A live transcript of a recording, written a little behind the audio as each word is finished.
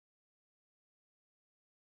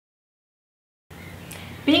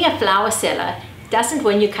Being a flower seller doesn't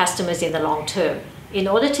win you customers in the long term. In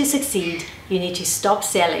order to succeed, you need to stop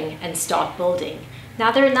selling and start building.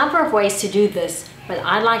 Now, there are a number of ways to do this, but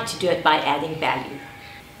I like to do it by adding value.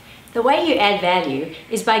 The way you add value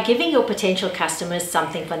is by giving your potential customers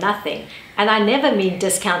something for nothing. And I never mean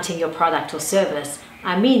discounting your product or service.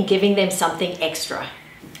 I mean giving them something extra.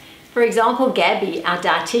 For example, Gabby, our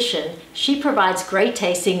dietitian, she provides great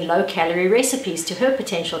tasting, low-calorie recipes to her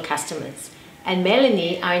potential customers. And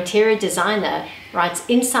Melanie, our interior designer, writes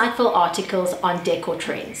insightful articles on decor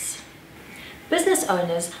trends. Business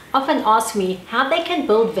owners often ask me how they can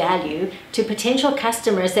build value to potential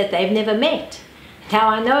customers that they've never met. Now,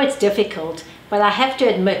 I know it's difficult, but I have to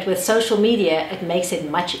admit with social media, it makes it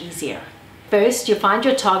much easier. First, you find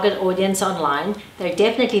your target audience online. They're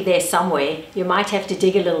definitely there somewhere. You might have to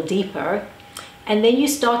dig a little deeper. And then you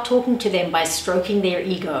start talking to them by stroking their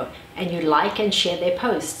ego, and you like and share their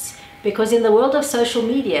posts. Because in the world of social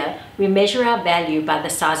media, we measure our value by the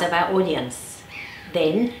size of our audience.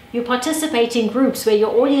 Then you participate in groups where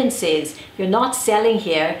your audience says, you're not selling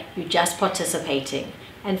here, you're just participating.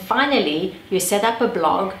 And finally, you set up a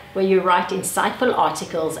blog where you write insightful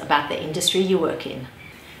articles about the industry you work in.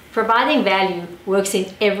 Providing value works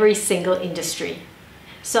in every single industry.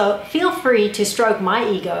 So feel free to stroke my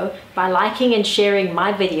ego by liking and sharing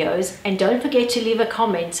my videos, and don't forget to leave a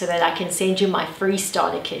comment so that I can send you my free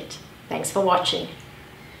starter kit. Thanks for watching.